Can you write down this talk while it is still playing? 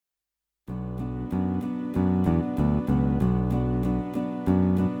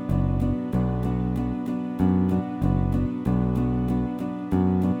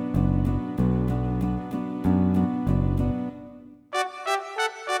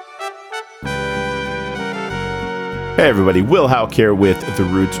Hey everybody, Will Houck here with The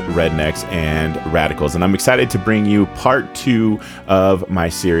Roots, Rednecks, and Radicals, and I'm excited to bring you part 2 of my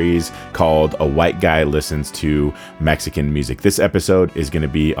series called A White Guy Listens to Mexican Music. This episode is going to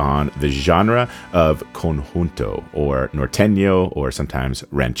be on the genre of conjunto, or norteño, or sometimes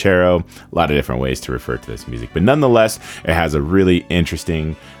ranchero. A lot of different ways to refer to this music, but nonetheless, it has a really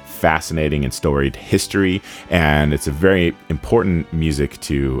interesting, fascinating and storied history, and it's a very important music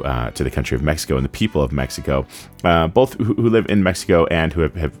to the country of Mexico and the people of Mexico, both who live in Mexico and who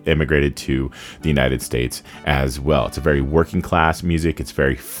have immigrated to the United States as well. It's a very working class music. It's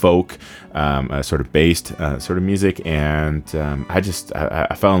very folk sort of based sort of music, and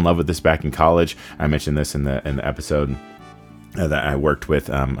I fell in love with this back in college. I mentioned this in the episode that I worked with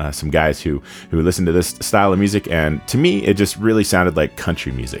some guys who listened to this style of music, and to me it just really sounded like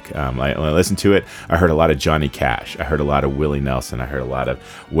country music. When I listened to it, I heard a lot of Johnny Cash, I heard a lot of Willie Nelson, I heard a lot of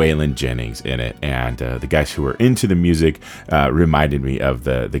Waylon Jennings in it, and the guys who were into the music reminded me of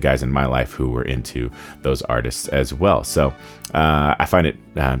the guys in my life who were into those artists as well. So I find it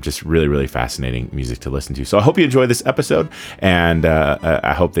just really, really fascinating music to listen to. So I hope you enjoy this episode, and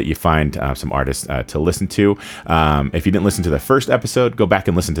I hope that you find some artists to listen to. If you didn't listen to the first episode, go back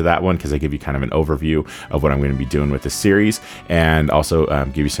and listen to that one, because I give you kind of an overview of what I'm going to be doing with this series, and also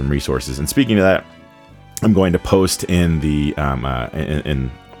give you some resources. And speaking of that, I'm going to post in the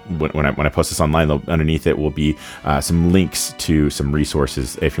when I post this online, underneath it will be some links to some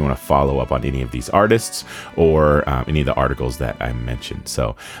resources if you want to follow up on any of these artists or any of the articles that I mentioned.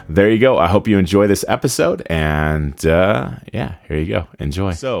 So there you go. I hope you enjoy this episode, and here you go.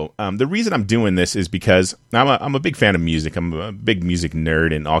 Enjoy. So the reason I'm doing this is because I'm a big fan of music. I'm a big music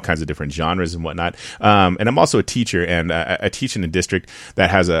nerd in all kinds of different genres and whatnot. And I'm also a teacher, and I teach in a district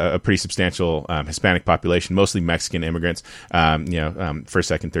that has a pretty substantial Hispanic population, mostly Mexican immigrants, first,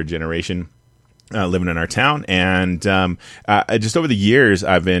 second, third generation living in our town. And just over the years,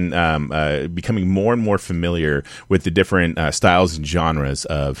 I've been becoming more and more familiar with the different styles and genres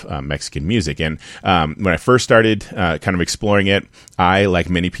of Mexican music. And when I first started kind of exploring it, I,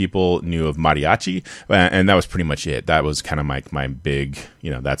 like many people, knew of mariachi, and that was pretty much it. That was kind of my big,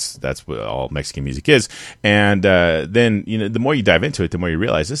 that's what all Mexican music is. And then, the more you dive into it, the more you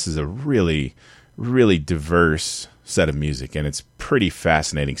realize this is a really, really diverse set of music, and it's pretty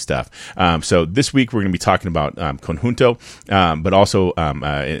fascinating stuff. So this week we're going to be talking about conjunto, but also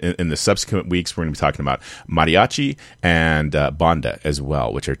in the subsequent weeks we're going to be talking about mariachi and banda as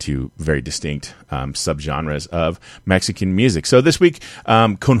well, which are two very distinct subgenres of Mexican music. So this week,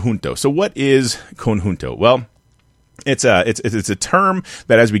 conjunto. So what is conjunto? Well, it's a term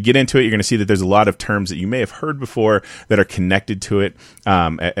that, as we get into it, you're going to see that there's a lot of terms that you may have heard before that are connected to it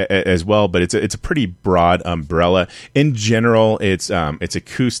as well. But it's a pretty broad umbrella. In general, it's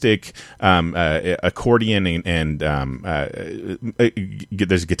acoustic, accordion, and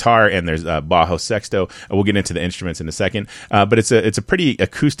there's guitar, and there's bajo sexto. We'll get into the instruments in a second. But it's a pretty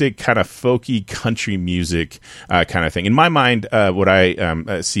acoustic, kind of folky country music kind of thing. In my mind, what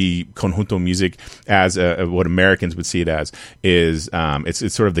I see conjunto music as, what Americans would see it as, is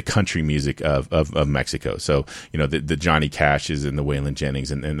it's sort of the country music of Mexico. So the Johnny Cashes and the Waylon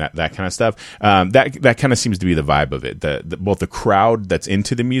Jennings and that kind of stuff. That kind of seems to be the vibe of it. Both the crowd that's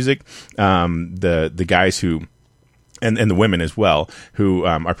into the music, the guys who. And the women as well, who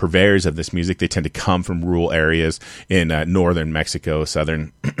are purveyors of this music. They tend to come from rural areas in northern Mexico,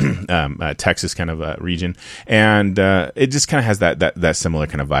 southern Texas kind of region, and it just kind of has that similar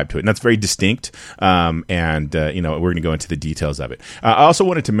kind of vibe to it, and that's very distinct. We're going to go into the details of it. I also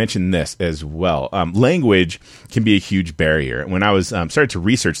wanted to mention this as well. Language can be a huge barrier. When I was started to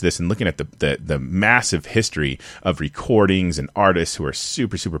research this and looking at the massive history of recordings and artists who are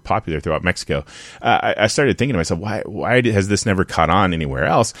super, super popular throughout Mexico, I started thinking to myself, why has this never caught on anywhere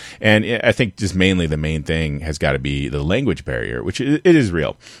else? And I think just mainly the main thing has got to be the language barrier, which it is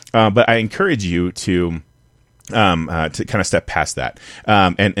real. But I encourage you to kind of step past that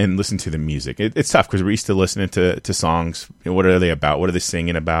and listen to the music. It's tough because we're used to listening to songs. What are they about? What are they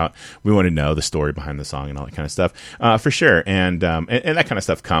singing about? We want to know the story behind the song and all that kind of stuff, for sure. And that kind of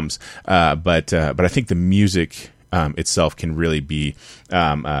stuff comes. But I think the music itself can really be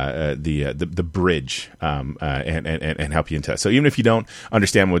the bridge and help you into that. So even if you don't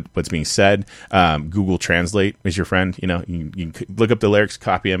understand what's being said, Google Translate is your friend. You can look up the lyrics,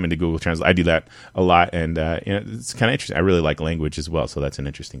 copy them into Google Translate. I do that a lot, and it's kind of interesting. I really like language as well, so that's an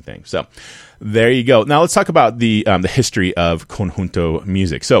interesting thing. So there you go. Now let's talk about the history of conjunto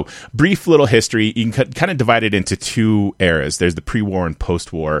music. So brief little history. You can kind of divide it into two eras. There's the pre-war and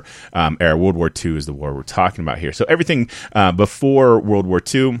post-war era. World War II is the war we're talking about here. So everything before World War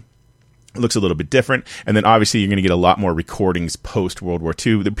II looks a little bit different. And then obviously you're going to get a lot more recordings post World War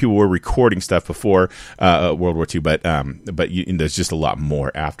II. The people were recording stuff before World War II, but there's just a lot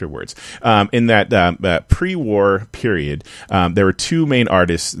more afterwards. In that pre-war period, there were two main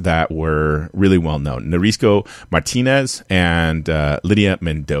artists that were really well known: Narisco Martinez and Lydia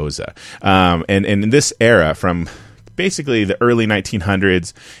Mendoza. And in this era, from basically the early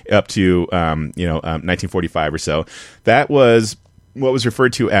 1900s up to 1945 or so, that was what was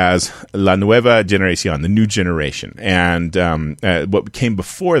referred to as La Nueva Generación, the new generation. And what came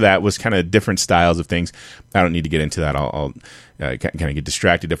before that was kind of different styles of things. I don't need to get into that. I'll kind of get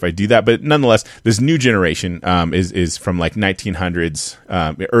distracted if I do that. But nonetheless, this new generation is from like 1900s,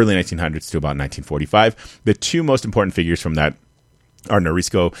 early 1900s to about 1945. The two most important figures from that are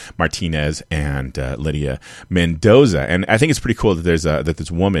Narisco Martinez and Lydia Mendoza, and I think it's pretty cool that there's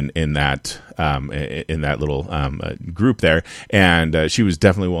a woman in that little group there, and she was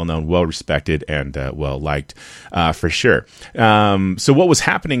definitely well known, well respected, and well liked for sure. So what was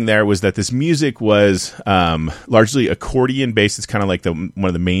happening there was that this music was largely accordion based. It's kind of like one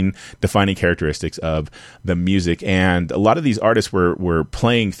of the main defining characteristics of the music, and a lot of these artists were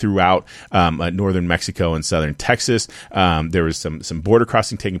playing throughout northern Mexico and southern Texas. There was some border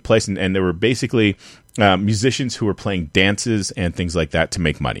crossing taking place, and there were basically musicians who were playing dances and things like that to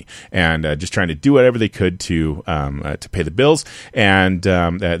make money, and just trying to do whatever they could to pay the bills. And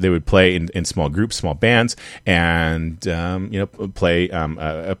they would play in small groups, small bands, and play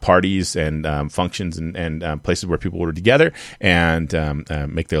parties and functions and places where people were together and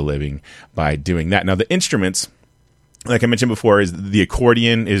make their living by doing that. Now, the instruments, like I mentioned before, is the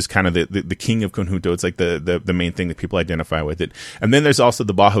accordion is kind of the king of conjunto. It's like the main thing that people identify with it. And then there's also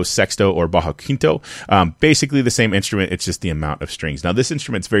the bajo sexto or bajo quinto. Basically the same instrument. It's just the amount of strings. Now, this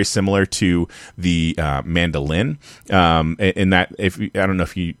instrument's very similar to the mandolin. In that, I don't know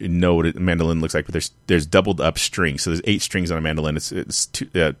if you know what a mandolin looks like, but there's doubled up strings. So there's 8 strings on a mandolin.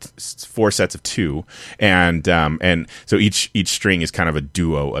 It's 4 sets of 2, and so each string is kind of a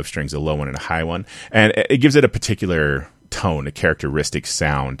duo of strings, a low one and a high one, and it gives it a particular tone, a characteristic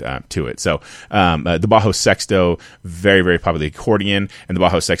sound to it. So the bajo sexto, very, very popular. The accordion and the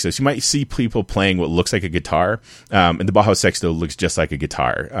bajo sexto. So you might see people playing what looks like a guitar, and the bajo sexto looks just like a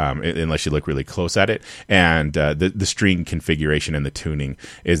guitar, unless you look really close at it. And the string configuration and the tuning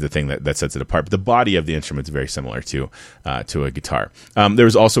is the thing that sets it apart. But the body of the instrument is very similar to a guitar. There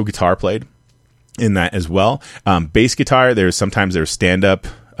was also guitar played in that as well. Bass guitar, sometimes there's stand-up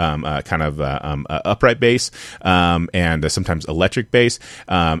upright bass, and sometimes electric bass,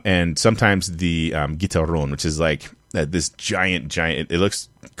 and sometimes the guitarrón, which is like this giant. It looks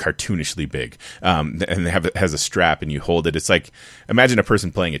cartoonishly big, and it has a strap, and you hold it. It's like, imagine a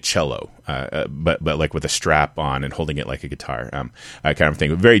person playing a cello, but like with a strap on and holding it like a guitar, kind of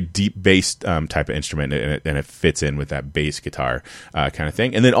thing. A very deep bass type of instrument, and it fits in with that bass guitar kind of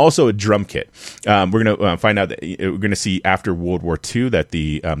thing. And then also a drum kit. We're gonna find out that we're gonna see after World War II that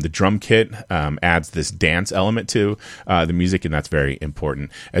the drum kit adds this dance element to the music, and that's very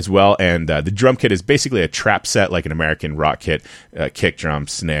important as well. And the drum kit is basically a trap set, like an American rock kit: kick drum,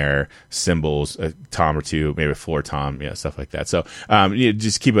 snare, cymbals, a tom or two, maybe a floor tom, stuff like that. So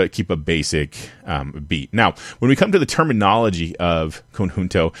just keep a basic beat. Now, when we come to the terminology of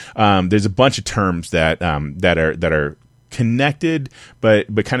conjunto, there's a bunch of terms that are connected but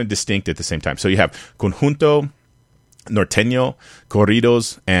kind of distinct at the same time. So you have conjunto, norteño,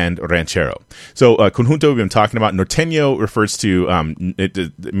 corridos, and ranchero. So conjunto we've been talking about. Norteño refers to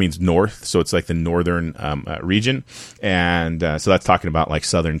it means north, so it's like the northern region, and so that's talking about like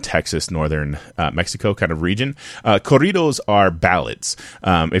southern Texas, northern Mexico kind of region. Corridos are ballads.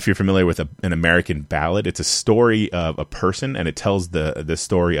 If you're familiar with an American ballad, it's a story of a person, and it tells the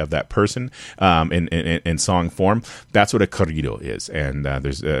story of that person in song form. That's what a corrido is, and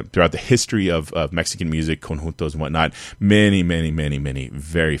there's throughout the history of Mexican music, conjuntos and whatnot, many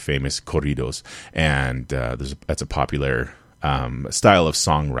very famous corridos, and that's a popular style of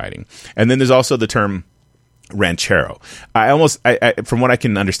songwriting. And then there's also the term ranchero. I from what I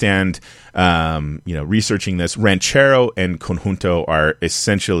can understand, researching this, ranchero and conjunto are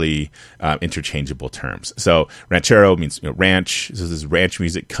essentially interchangeable terms. So ranchero means ranch. So this is ranch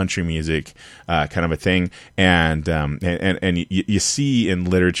music, country music, kind of a thing. And you see in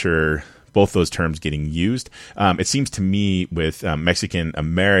literature both those terms getting used. It seems to me with Mexican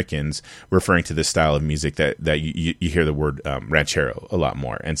Americans referring to this style of music that you hear the word ranchero a lot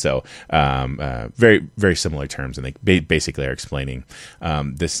more. And so very, very similar terms, and they basically are explaining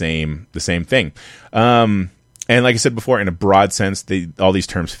the same thing. And like I said before, in a broad sense, all these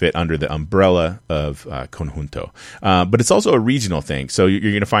terms fit under the umbrella of conjunto. But it's also a regional thing. So you're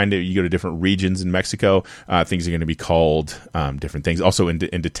going to find that you go to different regions in Mexico, things are going to be called different things. Also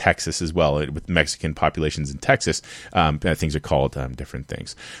into Texas as well, with Mexican populations in Texas, things are called different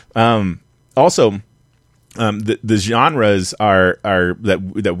things. Also, the genres are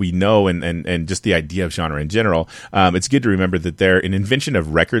that we know, and just the idea of genre in general. It's good to remember that they're an invention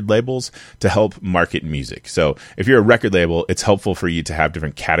of record labels to help market music. So if you're a record label, it's helpful for you to have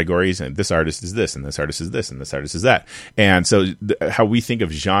different categories, and this artist is this, and this artist is this, and this artist is that. And so how we think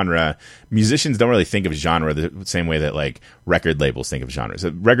of genre, musicians don't really think of genre the same way that like record labels think of genres.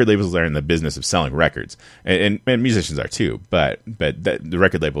 So record labels are in the business of selling records, and musicians are too. But the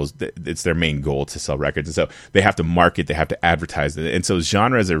record labels, it's their main goal to sell records, and so they have to market, they have to advertise it. And so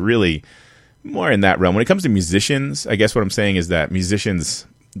genres are really more in that realm. When it comes to musicians, I guess what I'm saying is that musicians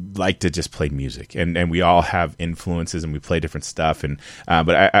like to just play music, and we all have influences and we play different stuff. And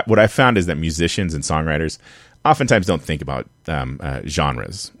but what I found is that musicians and songwriters oftentimes don't think about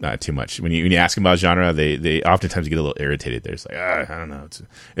genres too much. When you ask them about genre, they oftentimes get a little irritated. They're just like, I don't know,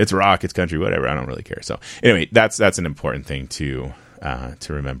 it's rock, it's country, whatever. I don't really care. So anyway, that's an important thing to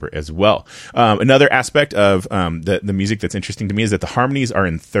remember as well. Another aspect of the music that's interesting to me is that the harmonies are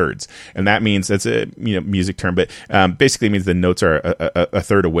in thirds, and that means that's a music term, but basically means the notes are a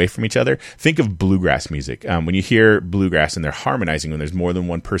third away from each other. Think of bluegrass music. When you hear bluegrass and they're harmonizing, when there's more than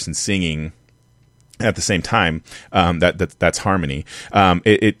one person singing at the same time, that's harmony.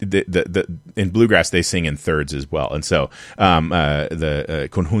 In bluegrass they sing in thirds as well, and so the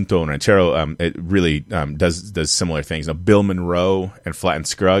conjunto and ranchero it really does similar things. Now, Bill Monroe and Flatt and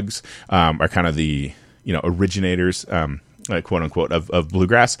Scruggs are kind of the originators, quote unquote, of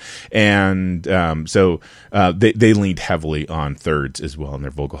bluegrass, and so they leaned heavily on thirds as well in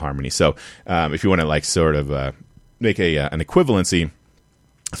their vocal harmony. So if you want to like sort of make an equivalency,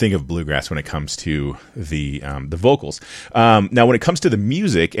 think of bluegrass when it comes to the vocals. Now, when it comes to the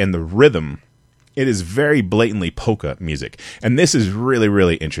music and the rhythm, it is very blatantly polka music. And this is really,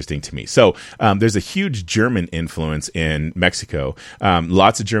 really interesting to me. So there's a huge German influence in Mexico.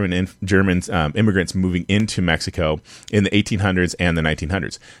 Lots of Germans, immigrants moving into Mexico in the 1800s and the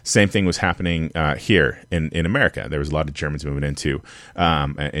 1900s. Same thing was happening here in America. There was a lot of Germans moving into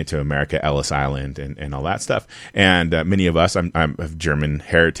America, Ellis Island, and all that stuff. And many of us, I'm of German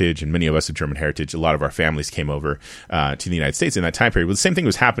heritage, and many of us of German heritage. A lot of our families came over to the United States in that time period. Well, the same thing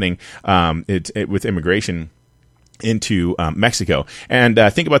was happening with immigration into Mexico. And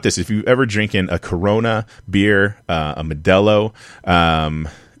think about this. If you ever drink in a Corona beer, a Modelo,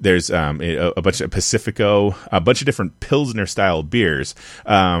 there's a bunch of Pacifico, a bunch of different Pilsner style beers.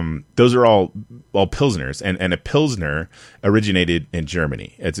 Those are all Pilsners, and a Pilsner originated in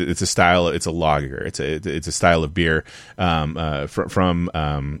Germany. It's a style. It's a lager. It's a style of beer from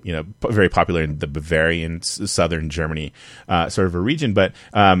very popular in the Bavarian, southern Germany sort of a region. But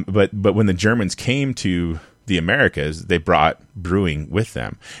when the Germans came to the Americas, they brought brewing with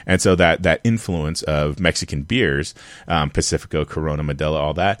them, and so that influence of Mexican beers, Pacifico, Corona, Modelo,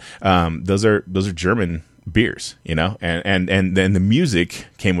 all that, those are German beers, and then the music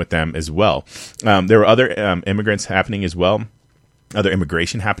came with them as well. There were other immigrants happening as well. Other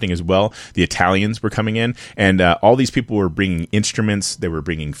immigration happening as well. The Italians were coming in, and all these people were bringing instruments. They were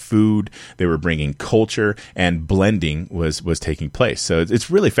bringing food. They were bringing culture, and blending was taking place. So it's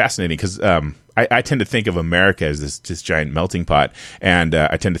really fascinating because I tend to think of America as this giant melting pot, and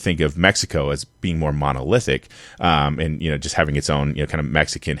I tend to think of Mexico as being more monolithic, and just having its own kind of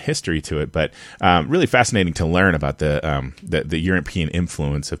Mexican history to it. But really fascinating to learn about the European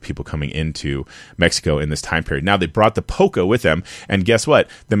influence of people coming into Mexico in this time period. Now, they brought the polka with them, and guess what?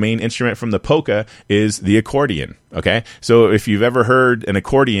 The main instrument from the polka is the accordion. Okay, so if you've ever heard an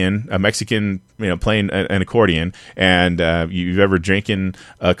accordion, a Mexican playing an accordion, and you've ever drinking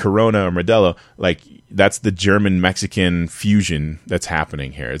a Corona or Modelo, like that's the German-Mexican fusion that's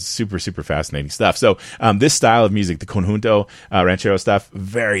happening here. It's super, super fascinating stuff. So this style of music, the conjunto, ranchero stuff,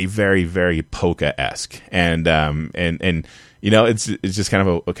 very, very, very polka-esque, and it's just kind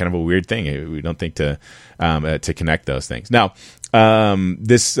of a weird thing. We don't think to connect those things. Now,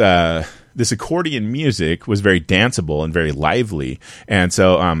 this accordion music was very danceable and very lively, and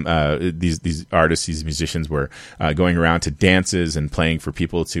so these artists, these musicians, were going around to dances and playing for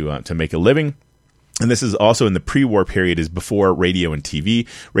people to make a living. And this is also in the pre-war period, is before radio and TV.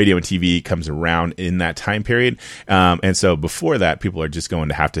 Radio and TV comes around in that time period. And so before that, people are just going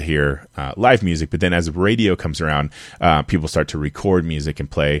to have to hear live music. But then as radio comes around, people start to record music and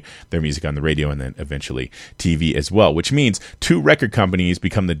play their music on the radio, and then eventually TV as well, which means two record companies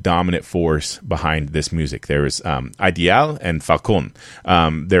become the dominant force behind this music. There is Ideal and Falcon.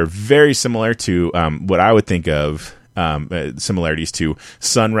 They're very similar to what I would think of similarities to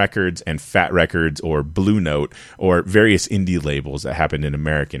Sun Records and Fat Records or Blue Note or various indie labels that happened in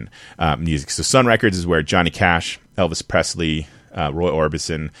American music. So Sun Records is where Johnny Cash, Elvis Presley, Roy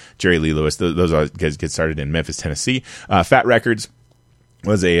Orbison, Jerry Lee Lewis, those guys get started in Memphis, Tennessee. Fat Records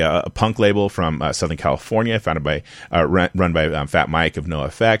was a punk label from Southern California, founded by run by Fat Mike of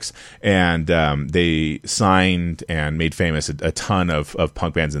NoFX, and they signed and made famous a ton of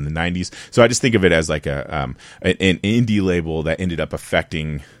punk bands in the 90s. So I just think of it as like an indie label that ended up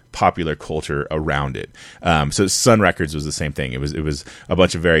affecting popular culture around it. So Sun Records was the same thing. It was a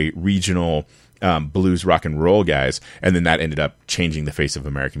bunch of very regional blues, rock and roll guys, and then that ended up changing the face of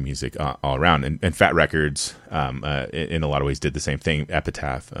American music all around. And Fat Records, in a lot of ways, did the same thing.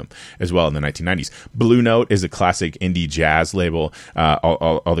 Epitaph as well in the 1990s. Blue Note is a classic indie jazz label.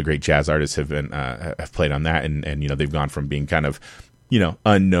 All the great jazz artists have played on that, and they've gone from being kind of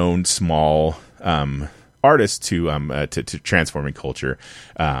unknown small artists to transforming culture,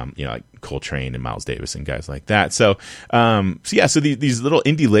 like Coltrane and Miles Davis and guys like that. So these little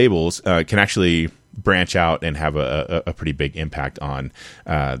indie labels can actually branch out and have a pretty big impact on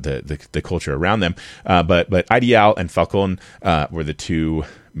the culture around them. But Ideal and Falcon were the two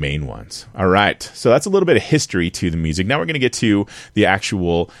main ones. All right. So that's a little bit of history to the music. Now we're going to get to the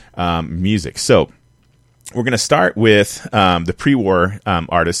actual music. So we're going to start with the pre-war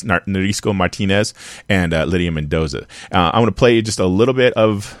artists, Narisco Martinez and Lydia Mendoza. I'm going to play just a little bit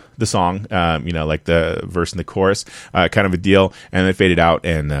of the song, like the verse and the chorus, kind of a deal, and then fade it out,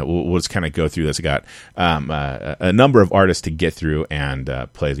 and we'll just kind of go through this. I got a number of artists to get through and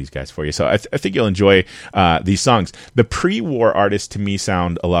play these guys for you. So I think you'll enjoy these songs. The pre-war artists, to me,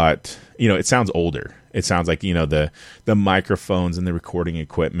 sound a lot, it sounds older. It sounds like the microphones and the recording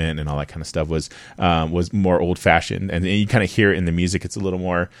equipment and all that kind of stuff was more old fashioned, and you kind of hear it in the music. It's a little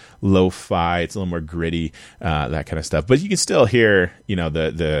more lo-fi, it's a little more gritty, that kind of stuff. But you can still hear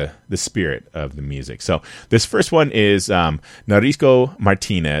the spirit of the music. So this first one is Narisco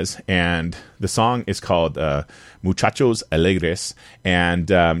Martinez, and the song is called Muchachos Alegres, and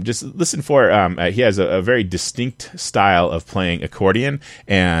just listen for he has a very distinct style of playing accordion,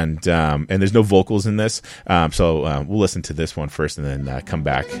 and there's no vocals in this, so we'll listen to this one first and then come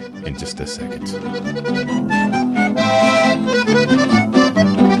back in just a second.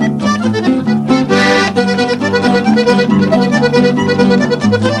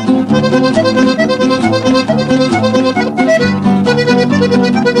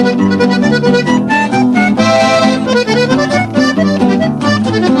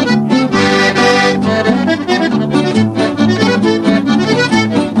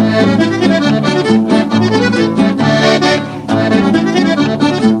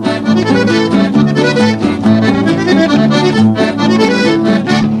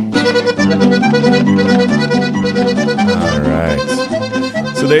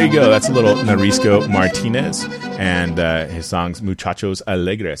 There you go. That's a little Narisco Martinez and his songs Muchachos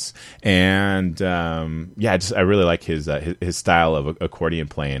Alegres. And I really like his style of accordion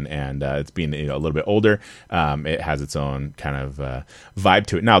playing, and it's being a little bit older. It has its own kind of vibe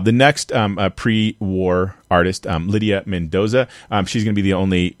to it. Now, the next pre-war artist, Lydia Mendoza, she's going to be the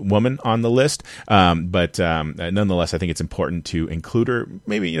only woman on the list, but nonetheless, I think it's important to include her.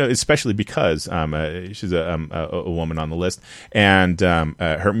 Maybe especially because she's a woman on the list, and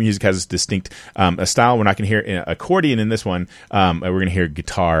her music has this distinct a style. We're not going to hear accordion in this one. We're going to hear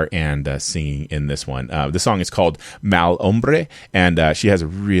guitar and singing in this one. The song is called Mal Hombre, and she has a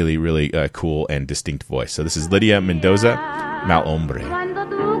really, really cool and distinct voice. So this is Lydia Mendoza, Mal Hombre. Cuando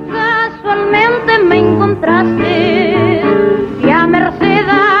tú casualmente me encontraste y a merced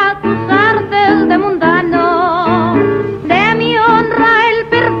a tus artes de mundano, de mi honra el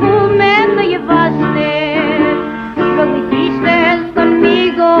perfume me llevaste, luego hiciste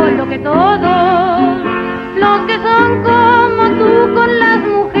conmigo lo que todos los que son como tú con las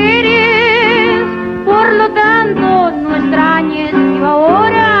mujeres, por lo tanto no extrañes que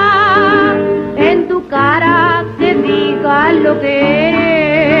ahora en tu cara te diga lo que eres.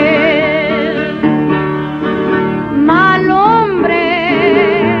 Mal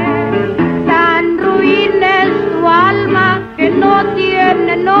hombre, tan ruin es tu alma que no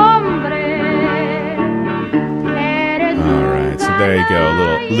tiene nombre. All right, so there you go, a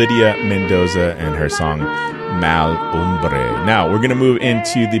little Lydia Mendoza and her song Mal Hombre. Now we're going to move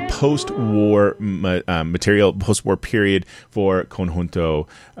into the post-war material, post-war period for conjunto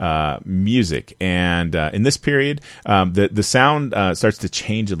music, and in this period, the sound starts to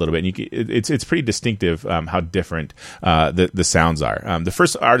change a little bit. And it's pretty distinctive how different the sounds are. The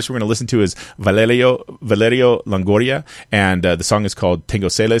first artist we're going to listen to is Valerio Longoria, and the song is called Tengo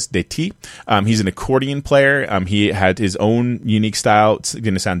Celos de Ti. He's an accordion player. He had his own unique style. It's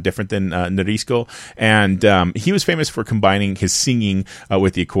going to sound different than Nerisco, and he was famous for combining his singing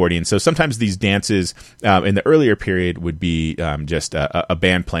with the accordion. So sometimes these dances in the earlier period would be just a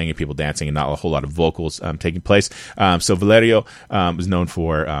band playing and people dancing, and not a whole lot of vocals taking place. So Valerio was known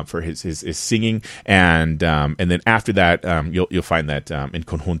for his singing, and then after that, you'll find that in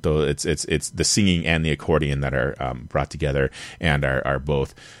conjunto, it's the singing and the accordion that are brought together and are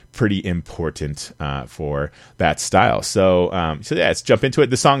both pretty important for that style. So yeah, let's jump into it.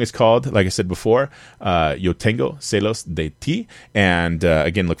 The song is called, like I said before, Yo Tengo Celos de Ti, and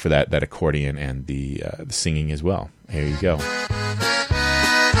again, look for that accordion and the singing as well. Here you go.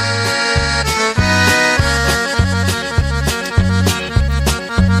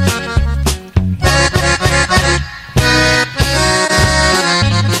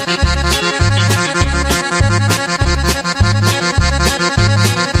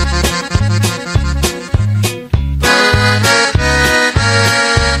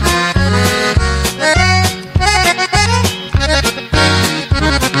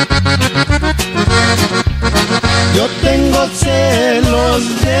 Yo tengo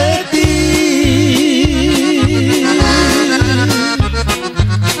celos de ti,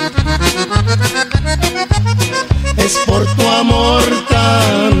 es por tu amor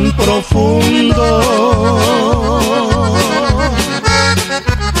tan profundo.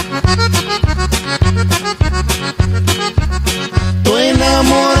 Tu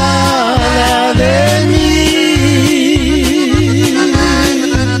enamorada de mí.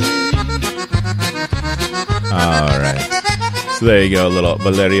 All right. So there you go, a little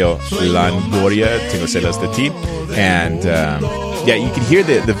Valerio Longoria, Tengo Celos de Ti. And yeah, you can hear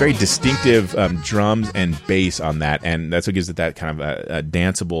the very distinctive drums and bass on that, and that's what gives it that kind of a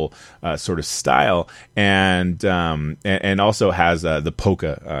danceable sort of style, and also has the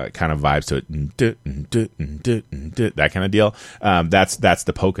polka kind of vibes to it, that kind of deal. That's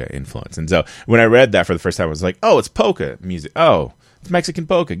the polka influence. And so when I read that for the first time, I was like, oh, it's polka music. Oh, it's Mexican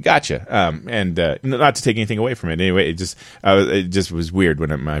polka, gotcha. And not to take anything away from it. Anyway, it just was weird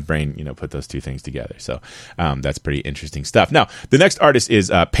when my brain put those two things together. So that's pretty interesting stuff. Now the next artist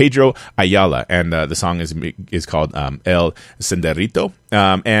is Pedro Ayala, and the song is called El Senderito.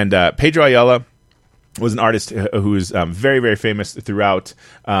 And Pedro Ayala was an artist who is very, very famous throughout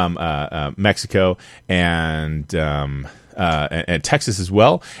Mexico and Texas as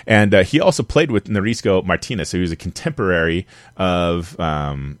well, and he also played with Nerisco Martinez, so he was a contemporary of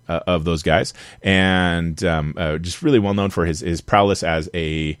those guys, and just really well known for his prowess as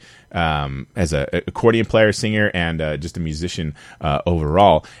a accordion player, singer, and just a musician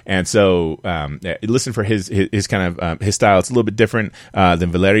overall. And so listen for his kind of his style. It's a little bit different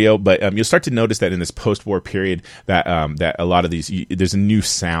than Valerio, but you'll start to notice that in this post-war period that a lot of these, there's a new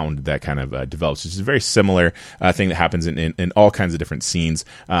sound that kind of develops, which is a very similar thing that happens in all kinds of different scenes.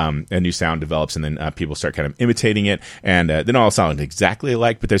 A new sound develops, and then people start kind of imitating it, and they don't all sound exactly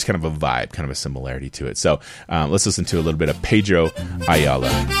alike, but there's kind of a vibe, kind of a similarity to it. So let's listen to a little bit of Pedro Ayala.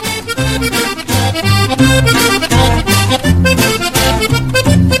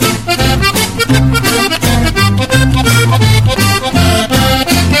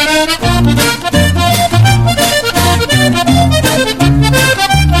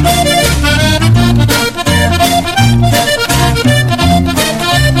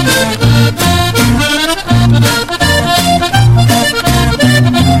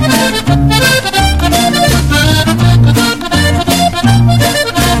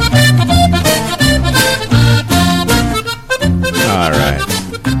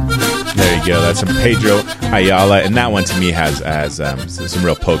 That's some Pedro Ayala, and that one to me has some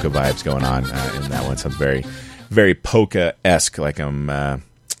real polka vibes going on. And that one sounds very, very polka-esque, like I'm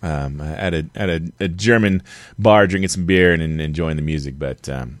at a German bar drinking some beer and enjoying the music, but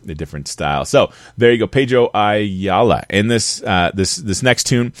a different style. So there you go, Pedro Ayala. And this next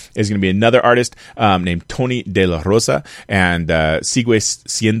tune is going to be another artist named Tony de la Rosa, and Sigue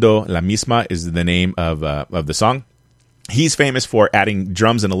Siendo la Misma is the name of the song. He's famous for adding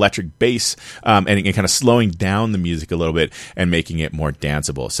drums and electric bass and kind of slowing down the music a little bit and making it more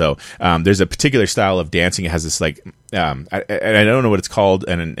danceable. So there's a particular style of dancing. It has this like I don't know what it's called,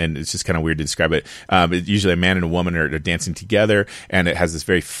 and it's just kind of weird to describe it. It's usually a man and a woman are dancing together, and it has this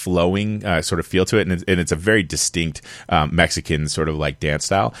very flowing sort of feel to it, and it's a very distinct Mexican sort of like dance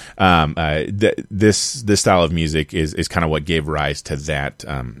style. This style of music is kind of what gave rise to that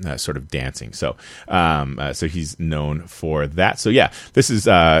sort of dancing. So so he's known for that. So yeah, this is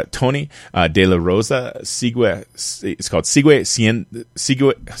Tony de la Rosa Sigue. It's called Sigue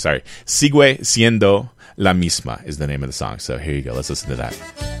Siendo La Misma is the name of the song. So here you go. Let's listen to that.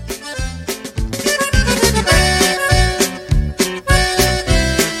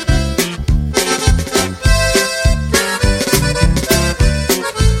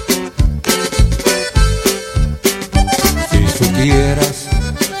 Si supieras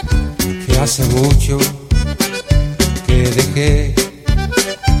que hace mucho que dejé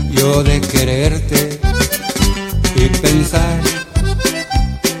yo de quererte y pensar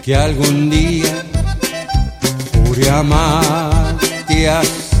que algún día juré amarte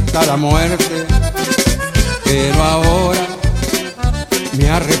hasta la muerte, pero ahora me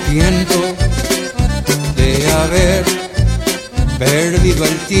arrepiento de haber perdido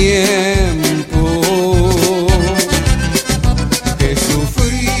el tiempo que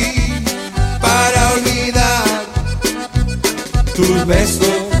sufrí para olvidar tus besos,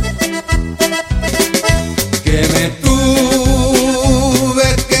 que me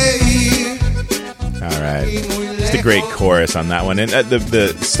tuve que ir. All right. Just a great chorus on that one. And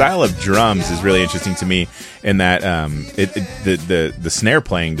the style of drums is really interesting to me in that the snare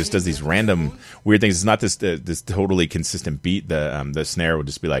playing just does these random weird things. It's not this totally consistent beat. The snare would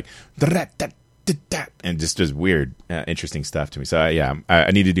just be like and just does weird, interesting stuff to me. So yeah,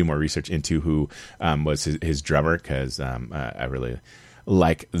 I need to do more research into who was his drummer, because I really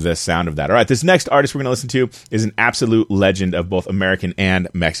like the sound of that. All right, this next artist we're going to listen to is an absolute legend of both American and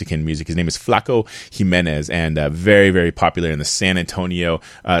Mexican music. His name is Flaco Jimenez, and very, very popular in the San Antonio,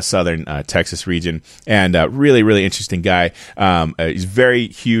 southern Texas region, and really, really interesting guy. He's very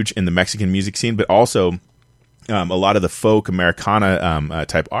huge in the Mexican music scene, but also a lot of the folk Americana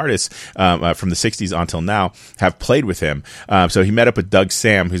type artists from the 60s until now have played with him. So he met up with Doug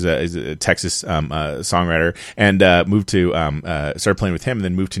Sam, who's a Texas songwriter, and started playing with him, and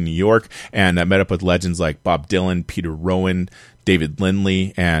then moved to New York and met up with legends like Bob Dylan, Peter Rowan, David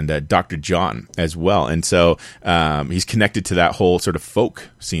Lindley, and Dr. John as well. And so he's connected to that whole sort of folk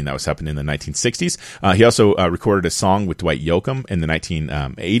scene that was happening in the 1960s. He also recorded a song with Dwight Yoakam in the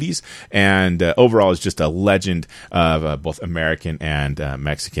 1980s, and overall is just a legend of both American and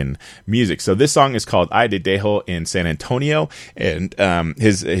Mexican music. So this song is called Ay de Dejo in San Antonio, and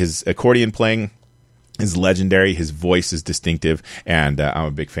his accordion playing is legendary. His voice is distinctive, and I'm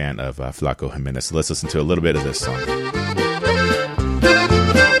a big fan of Flaco Jimenez. So let's listen to a little bit of this song.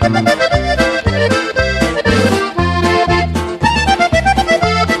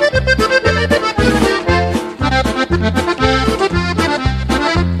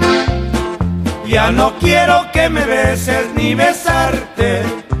 Ya no quiero que me beses, ni besarte,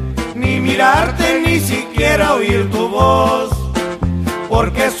 ni mirarte, ni siquiera oír tu voz,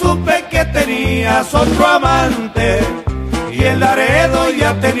 porque supe que tenías otro amante y en Laredo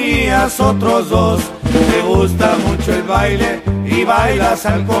ya tenías otros dos. Te gusta mucho el baile y bailas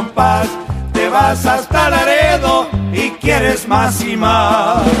al compás, te vas hasta Laredo y quieres más y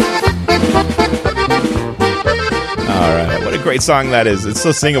más. All right, what a great song that is. It's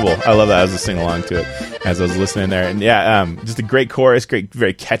so singable. I love that. I was just singing along to it as I was listening there. And yeah, just a great chorus,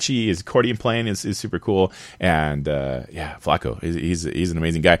 very catchy. His accordion playing is super cool. And yeah, Flaco, he's an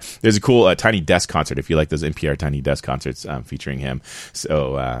amazing guy. There's a cool Tiny Desk concert, if you like those NPR Tiny Desk concerts featuring him.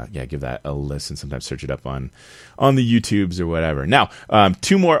 So yeah, give that a listen. Sometimes search it up on the YouTubes or whatever. Now,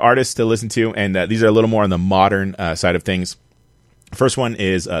 two more artists to listen to, and these are a little more on the modern side of things. First one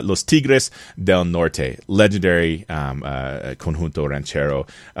is Los Tigres del Norte, legendary conjunto ranchero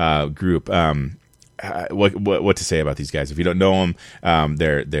group. What to say about these guys? If you don't know them,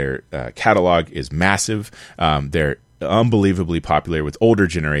 their catalog is massive. They're unbelievably popular with older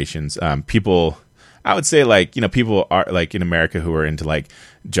generations. People, I would say, like, you know, people are like in America who are into like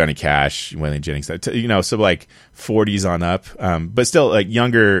Johnny Cash, Waylon Jennings, you know, so like 40s on up, but still like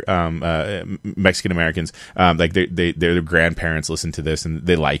younger Mexican Americans, like their grandparents listen to this and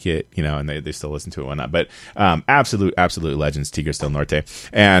they like it, you know, and they still listen to it and whatnot. But absolute legends, Tigres del Norte,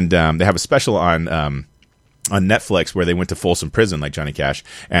 and they have a special on on Netflix, where they went to Folsom Prison, like Johnny Cash,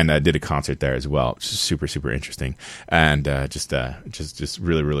 and did a concert there as well. Which is super, super interesting, and just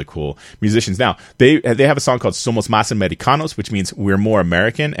really, really cool musicians. Now they have a song called "Somos Más Americanos," which means we're more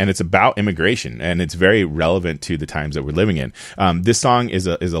American, and it's about immigration, and it's very relevant to the times that we're living in. This song is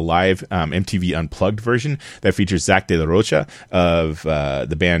a live MTV Unplugged version that features Zach De La Rocha of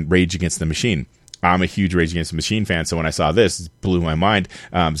the band Rage Against the Machine. I'm a huge Rage Against the Machine fan, so when I saw this, it blew my mind.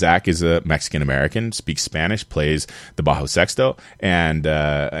 Zach is a Mexican-American, speaks Spanish, plays the bajo sexto, and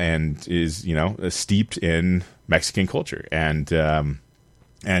is, steeped in Mexican culture. And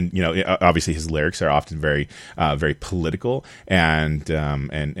obviously his lyrics are often very political and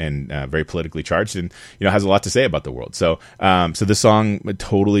very politically charged, and has a lot to say about the world. So this song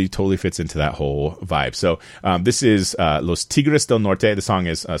totally fits into that whole vibe. So this is Los Tigres del Norte. The song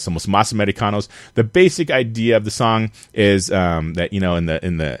is Somos Más Americanos. The basic idea of the song is that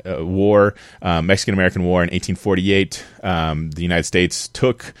in the war, Mexican American War in 1848, the United States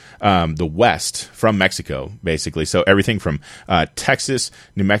took the West from Mexico, basically. So everything from Texas,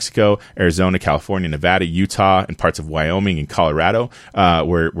 New Mexico, Arizona, California, Nevada, Utah, and parts of Wyoming and Colorado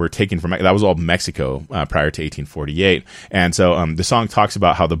were taken from. That was all Mexico prior to 1848. And so the song talks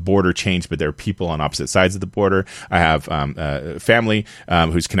about how the border changed, but there are people on opposite sides of the border. I have a family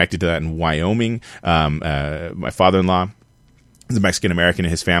who's connected to that in Wyoming. My father-in-law, the Mexican American, and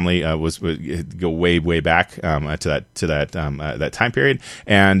his family was go way back to that time period,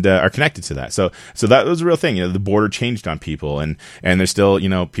 and are connected to that. So that was a real thing. The border changed on people, and there's still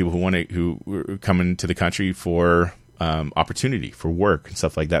people who were coming to the country for opportunity, for work and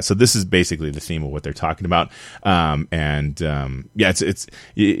stuff like that. So this is basically the theme of what they're talking about. It's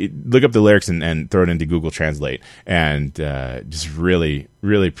look up the lyrics and throw it into Google Translate, and just really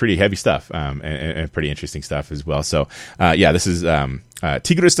pretty heavy stuff, and pretty interesting stuff as well. So this is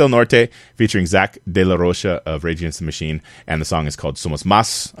Tigres del Norte featuring Zach De La Rocha of Rage Against the Machine, and the song is called Somos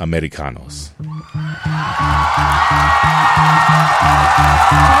Más Americanos.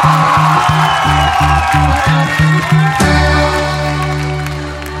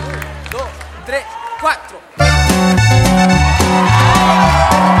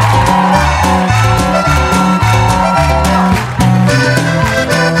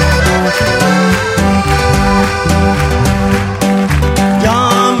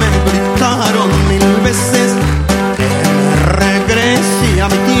 Ya me gritaron 1000 veces que me regrese a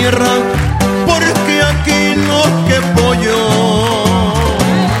mi tierra, porque aquí no quepo yo.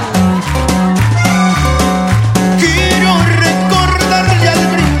 Quiero recordarle al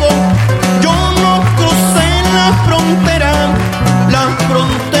gringo, yo no crucé la frontera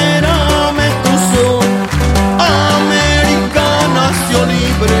me cruzó. América nació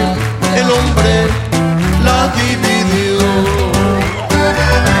libre, el hombre la dividió.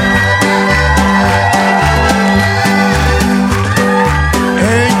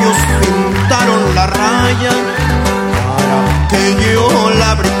 Ellos pintaron la raya para que yo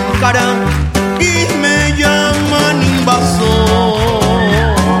la brincara y me llaman invasor.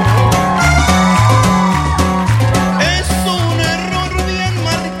 Es un error bien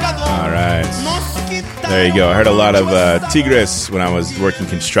marcado. All right. Nos quitaron. There you go. I heard a lot of Tigres when I was working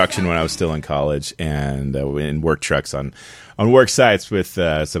construction when I was still in college, and in work trucks on work sites with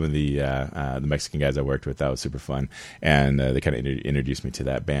some of the Mexican guys I worked with. That was super fun, and they kind of introduced me to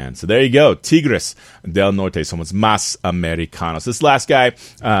that band. So there you go, Tigres del Norte, Somos Más Americanos. This last guy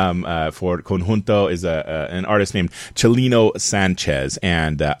for Conjunto is an artist named Chelino Sanchez,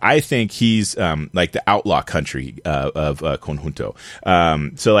 and I think he's like the outlaw country of Conjunto.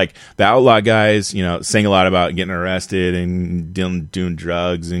 So like the outlaw guys, sing a lot about getting arrested and doing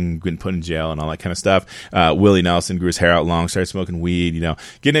drugs and getting put in jail and all that kind of stuff. Willie Nelson grew his hair out long, started smoking weed,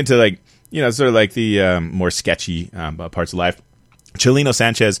 getting into sort of like the more sketchy parts of life. Chelino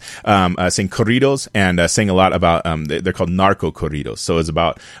Sanchez sing corridos and sing a lot about they're called narco corridos. So it's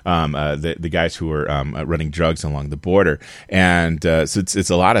about the guys who are running drugs along the border, and so it's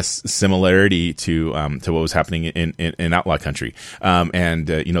a lot of similarity to what was happening in outlaw country.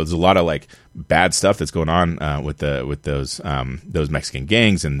 There's a lot of like bad stuff that's going on with those Mexican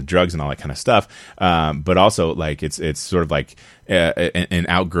gangs and the drugs and all that kind of stuff. But also like it's sort of like an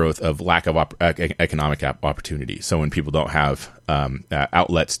outgrowth of lack of economic opportunity. So when people don't have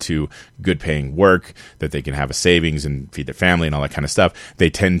outlets to good paying work that they can have a savings and feed their family and all that kind of stuff, they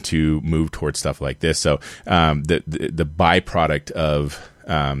tend to move towards stuff like this. So the byproduct of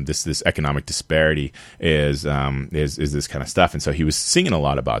this economic disparity is this kind of stuff. And so he was singing a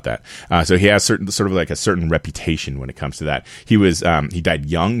lot about that. So he has sort of like a certain reputation when it comes to that. He died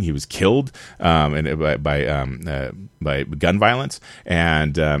young. He was killed by gun violence,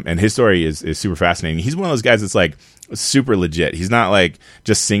 and his story is super fascinating. He's one of those guys that's like super legit. He's not like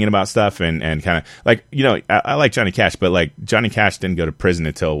just singing about stuff and kind of like, I like Johnny Cash, but like Johnny Cash didn't go to prison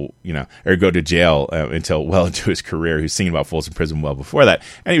until, or go to jail until well into his career. He was singing about Folsom Prison well before that.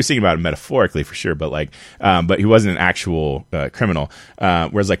 And he was singing about it metaphorically for sure, but but he wasn't an actual criminal.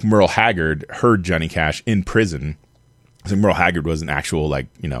 Whereas like Merle Haggard heard Johnny Cash in prison. So Merle Haggard was an actual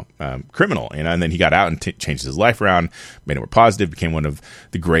criminal, and then he got out and changed his life around, made it more positive, became one of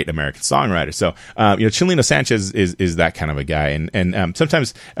the great American songwriters. So Chileno Sanchez is that kind of a guy, and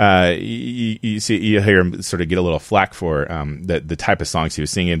sometimes you hear him sort of get a little flack for the type of songs he was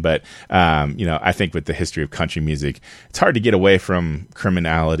singing, but I think with the history of country music, it's hard to get away from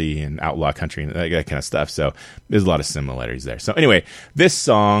criminality and outlaw country and that kind of stuff. So there's a lot of similarities there. So anyway, this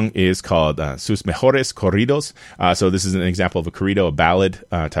song is called Sus Mejores Corridos. So this is an example of a corrido, a ballad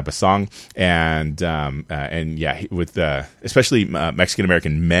type of song, and with especially Mexican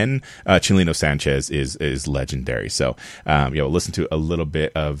American men, Chileno Sanchez is legendary. So we'll listen to a little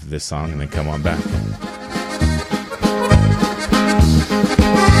bit of this song and then come on back.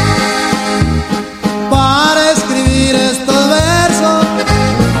 Para escribir estos versos,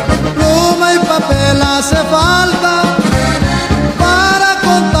 pluma y papel hace falta para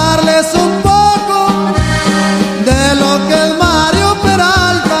contarles un poco de lo que es Mario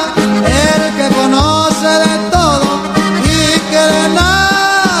Peralta, el que conoce de todo y que de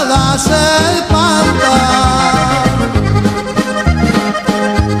nada se espanta.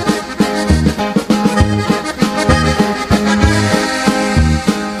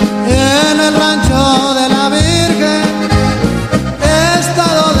 En el rancho de la Virgen,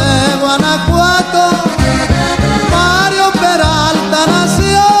 estado de Guanajuato, Mario Peralta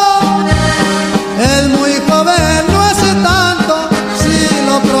nació. Es muy joven, no hace tanto, si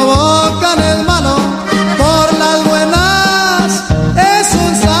lo provocan es malo, por las buenas es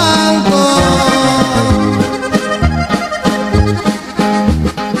un santo.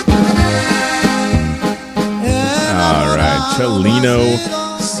 All right, Chileno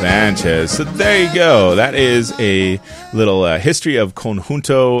Sanchez. So there you go. That is a little history of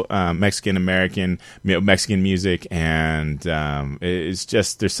conjunto Mexican American Mexican music, and it's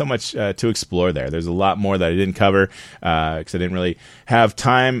just there's so much to explore there. There's a lot more that I didn't cover because I didn't really have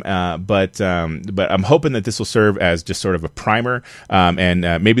time. But I'm hoping that this will serve as just sort of a primer, and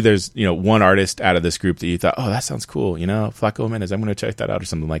maybe there's one artist out of this group that you thought, oh, that sounds cool, Flaco Jimenez, I'm going to check that out or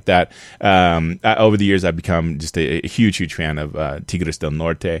something like that. Over the years, I've become just a huge fan of Tigres del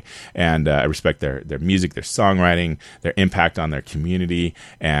Norte. And I respect their music, their songwriting, their impact on their community,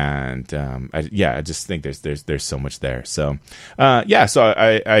 and I just think there's so much there. So so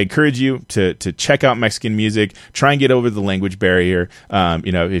I encourage you to check out Mexican music. Try and get over the language barrier.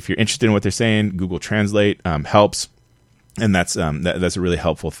 If you're interested in what they're saying, Google Translate helps. And that's a really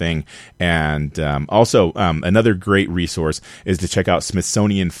helpful thing. And also another great resource is to check out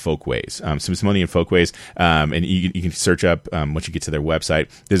Smithsonian Folkways. Smithsonian Folkways, and you can search up once you get to their website.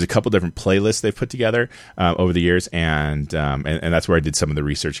 There's a couple different playlists they've put together over the years, and that's where I did some of the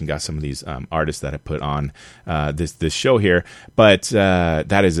research and got some of these artists that I put on this show here. But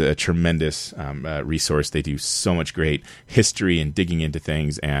that is a tremendous resource. They do so much great history and digging into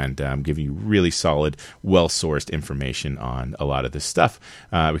things, and giving you really solid, well-sourced information on a lot of this stuff,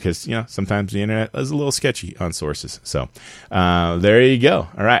 because sometimes the internet is a little sketchy on sources. So there you go.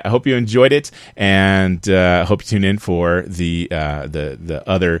 All right, I hope you enjoyed it, and I hope you tune in for the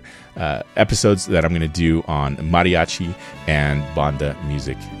other episodes that I'm going to do on mariachi and banda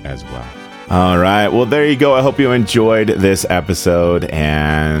music as well. All right. Well, there you go. I hope you enjoyed this episode.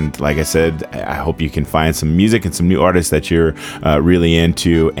 And like I said, I hope you can find some music and some new artists that you're really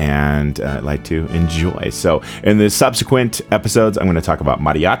into and like to enjoy. So in the subsequent episodes, I'm going to talk about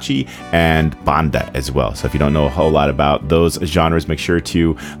mariachi and banda as well. So if you don't know a whole lot about those genres, make sure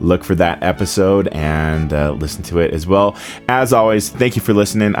to look for that episode and listen to it as well. As always, thank you for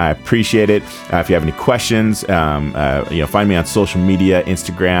listening. I appreciate it. If you have any questions, find me on social media,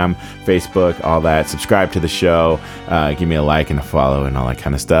 Instagram, Facebook, all that. Subscribe to the show, give me a like and a follow and all that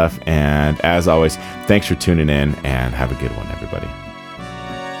kind of stuff. And as always, thanks for tuning in, and have a good one, everybody.